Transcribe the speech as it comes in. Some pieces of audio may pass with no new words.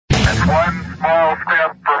One small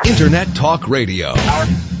step for Internet Talk Radio. one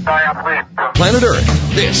giant leap for Planet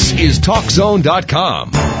Earth. This is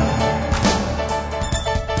TalkZone.com.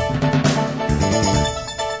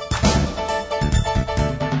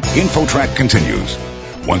 InfoTrack continues.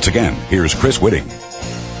 Once again, here's Chris Whitting.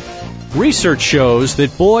 Research shows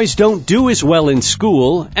that boys don't do as well in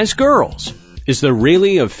school as girls. Is there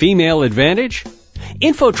really a female advantage?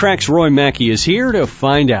 InfoTrack's Roy Mackey is here to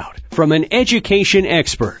find out from an education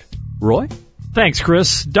expert. Roy? Thanks,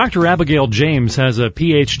 Chris. Dr. Abigail James has a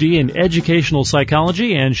PhD in educational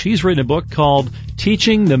psychology, and she's written a book called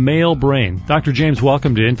Teaching the Male Brain. Dr. James,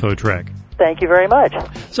 welcome to InfoTrack. Thank you very much.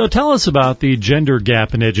 So tell us about the gender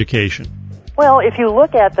gap in education. Well, if you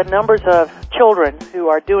look at the numbers of children who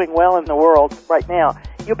are doing well in the world right now,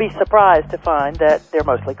 you'll be surprised to find that they're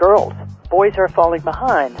mostly girls. Boys are falling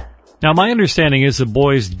behind. Now, my understanding is that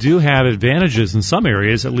boys do have advantages in some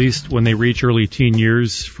areas, at least when they reach early teen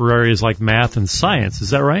years, for areas like math and science. Is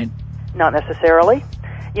that right? Not necessarily.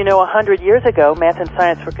 You know, 100 years ago, math and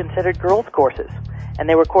science were considered girls' courses, and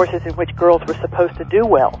they were courses in which girls were supposed to do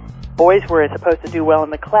well. Boys were supposed to do well in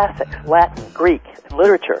the classics, Latin, Greek, and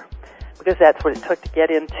literature, because that's what it took to get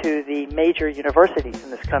into the major universities in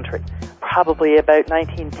this country. Probably about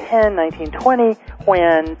 1910, 1920,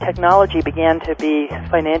 when technology began to be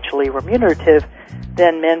financially remunerative,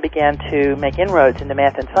 then men began to make inroads into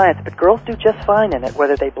math and science, but girls do just fine in it,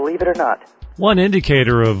 whether they believe it or not. One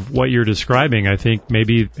indicator of what you're describing, I think,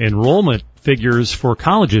 maybe enrollment figures for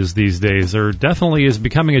colleges these days. There definitely is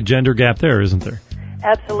becoming a gender gap there, isn't there?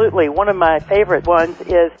 Absolutely. One of my favorite ones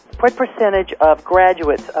is what percentage of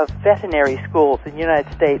graduates of veterinary schools in the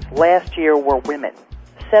United States last year were women?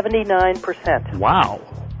 79%. Wow.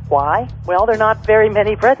 Why? Well, there are not very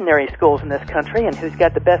many veterinary schools in this country, and who's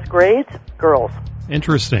got the best grades? Girls.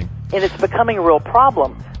 Interesting. And it's becoming a real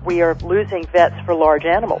problem. We are losing vets for large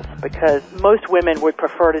animals because most women would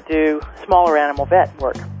prefer to do smaller animal vet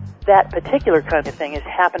work. That particular kind of thing is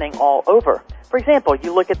happening all over. For example,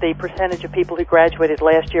 you look at the percentage of people who graduated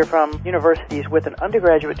last year from universities with an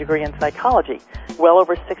undergraduate degree in psychology. Well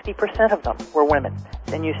over 60% of them were women.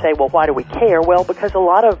 Then you say, well, why do we care? Well, because a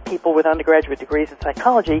lot of people with undergraduate degrees in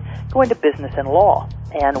psychology go into business and law.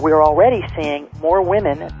 And we're already seeing more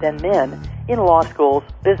women than men in law schools,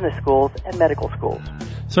 business schools, and medical schools.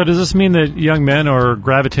 So does this mean that young men are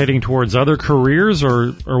gravitating towards other careers,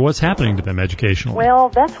 or what's happening to them educationally? Well,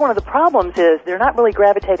 that's one of the problems is they're not really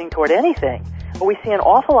gravitating toward anything. But we see an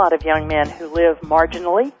awful lot of young men who live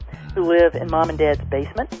marginally, who live in mom and dad's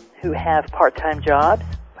basement, who have part-time jobs,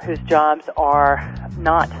 whose jobs are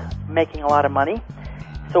not making a lot of money.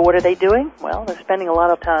 So what are they doing? Well, they're spending a lot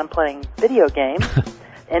of time playing video games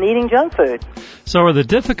and eating junk food. So are the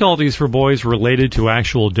difficulties for boys related to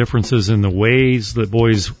actual differences in the ways that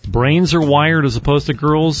boys' brains are wired as opposed to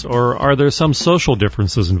girls, or are there some social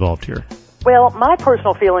differences involved here? Well, my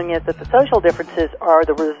personal feeling is that the social differences are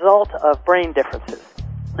the result of brain differences,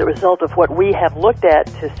 the result of what we have looked at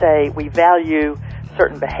to say we value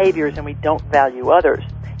certain behaviors and we don't value others.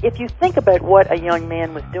 If you think about what a young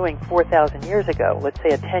man was doing 4,000 years ago, let's say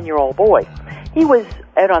a 10-year-old boy, he was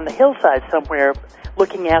out on the hillside somewhere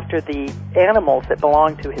looking after the animals that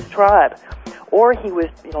belonged to his tribe, or he was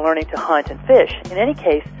learning to hunt and fish. In any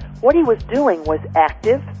case, what he was doing was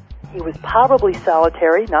active. He was probably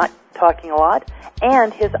solitary, not talking a lot,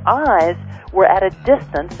 and his eyes were at a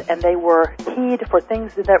distance and they were keyed for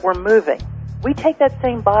things that were moving. We take that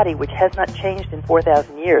same body, which has not changed in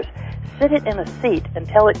 4,000 years, sit it in a seat and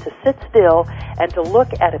tell it to sit still and to look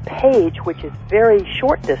at a page which is very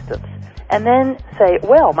short distance, and then say,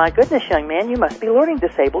 well, my goodness, young man, you must be learning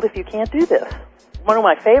disabled if you can't do this. One of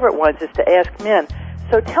my favorite ones is to ask men,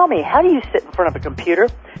 so tell me, how do you sit in front of a computer?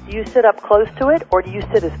 Do you sit up close to it, or do you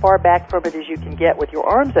sit as far back from it as you can get with your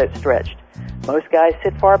arms outstretched? Most guys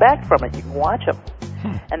sit far back from it. You can watch them.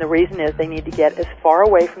 And the reason is they need to get as far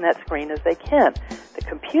away from that screen as they can. The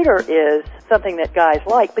computer is something that guys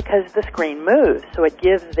like because the screen moves, so it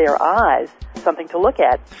gives their eyes something to look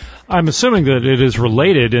at. I'm assuming that it is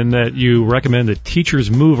related in that you recommend that teachers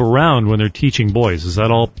move around when they're teaching boys. Is that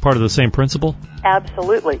all part of the same principle?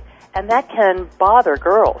 Absolutely. And that can bother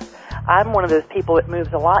girls. I'm one of those people that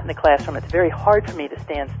moves a lot in the classroom. It's very hard for me to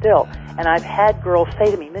stand still. And I've had girls say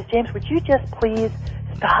to me, Ms. James, would you just please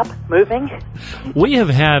stop moving? We have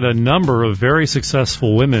had a number of very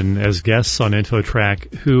successful women as guests on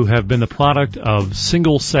InfoTrack who have been the product of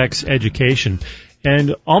single-sex education.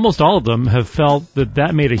 And almost all of them have felt that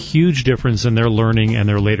that made a huge difference in their learning and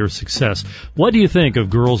their later success. What do you think of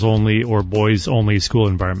girls-only or boys-only school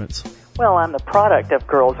environments? Well, I'm the product of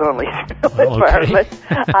girls-only school environment.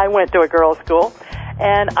 I went to a girls' school,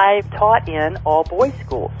 and I taught in all-boys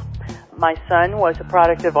schools. My son was a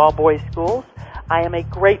product of all-boys schools. I am a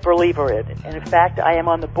great believer in it. And in fact, I am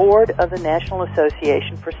on the board of the National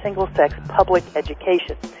Association for Single-Sex Public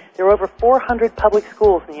Education. There are over 400 public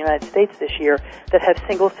schools in the United States this year that have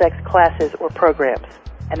single-sex classes or programs,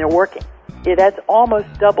 and they're working. That's almost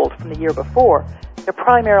doubled from the year before. They're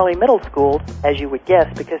primarily middle schools, as you would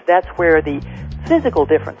guess, because that's where the physical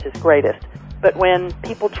difference is greatest. But when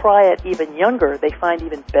people try it even younger, they find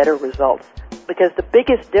even better results, because the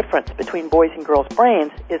biggest difference between boys and girls'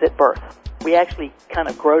 brains is at birth. We actually kind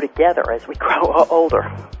of grow together as we grow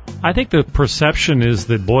older. I think the perception is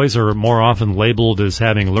that boys are more often labeled as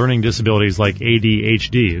having learning disabilities like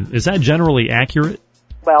ADHD. Is that generally accurate?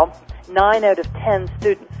 Well, 9 out of 10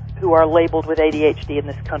 students who are labeled with ADHD in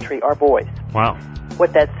this country are boys. Wow.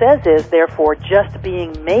 What that says is, therefore, just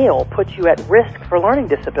being male puts you at risk for learning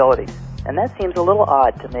disabilities. And that seems a little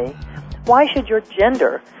odd to me. Why should your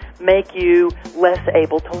gender make you less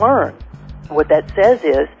able to learn? What that says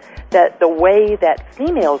is that the way that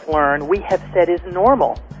females learn, we have said is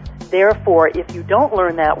normal. Therefore, if you don't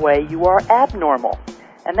learn that way, you are abnormal.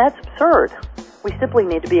 And that's absurd. We simply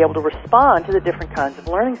need to be able to respond to the different kinds of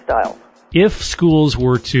learning styles. If schools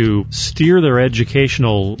were to steer their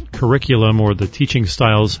educational curriculum or the teaching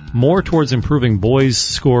styles more towards improving boys'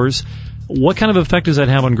 scores, what kind of effect does that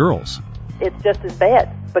have on girls? It's just as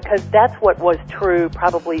bad, because that's what was true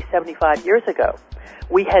probably 75 years ago.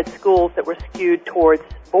 We had schools that were skewed towards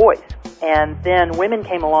boys, and then women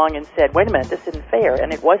came along and said, wait a minute, this isn't fair,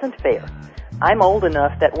 and it wasn't fair. I'm old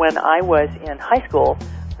enough that when I was in high school,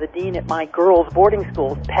 the dean at my girls' boarding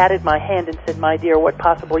school patted my hand and said, my dear, what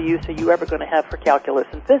possible use are you ever going to have for calculus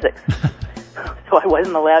and physics? So I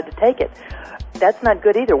wasn't allowed to take it. That's not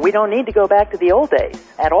good either. We don't need to go back to the old days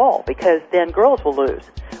at all, because then girls will lose.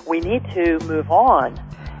 We need to move on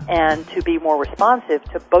and to be more responsive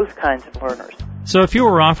to both kinds of learners. So if you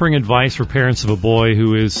were offering advice for parents of a boy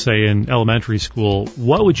who is, say, in elementary school,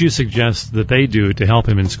 what would you suggest that they do to help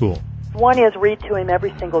him in school? One is read to him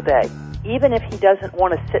every single day. Even if he doesn't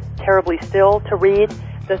want to sit terribly still to read,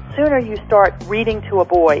 the sooner you start reading to a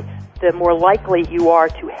boy, the more likely you are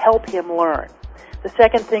to help him learn. The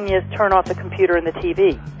second thing is turn off the computer and the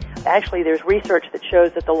TV. Actually, there's research that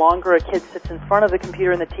shows that the longer a kid sits in front of the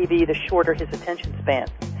computer and the TV, the shorter his attention span.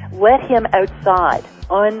 Let him outside,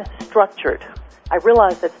 unstructured. I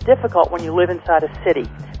realize that's difficult when you live inside a city,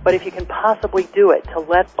 but if you can possibly do it, to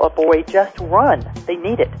let a boy just run, they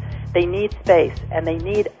need it. They need space, and they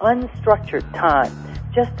need unstructured time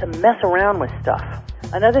just to mess around with stuff.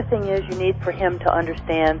 Another thing is you need for him to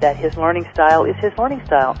understand that his learning style is his learning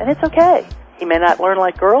style, and it's okay. He may not learn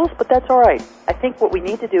like girls, but that's all right. I think what we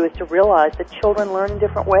need to do is to realize that children learn in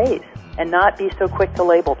different ways and not be so quick to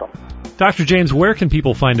label them. Dr. James, where can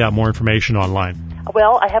people find out more information online?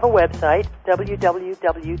 Well, I have a website,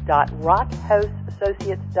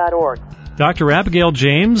 www.rockhouseassociates.org. Dr. Abigail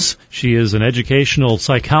James, she is an educational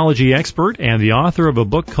psychology expert and the author of a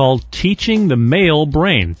book called Teaching the Male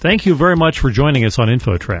Brain. Thank you very much for joining us on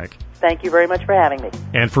InfoTrack. Thank you very much for having me.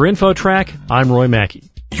 And for InfoTrack, I'm Roy Mackey.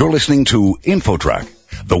 You're listening to InfoTrack,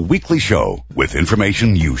 the weekly show with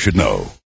information you should know.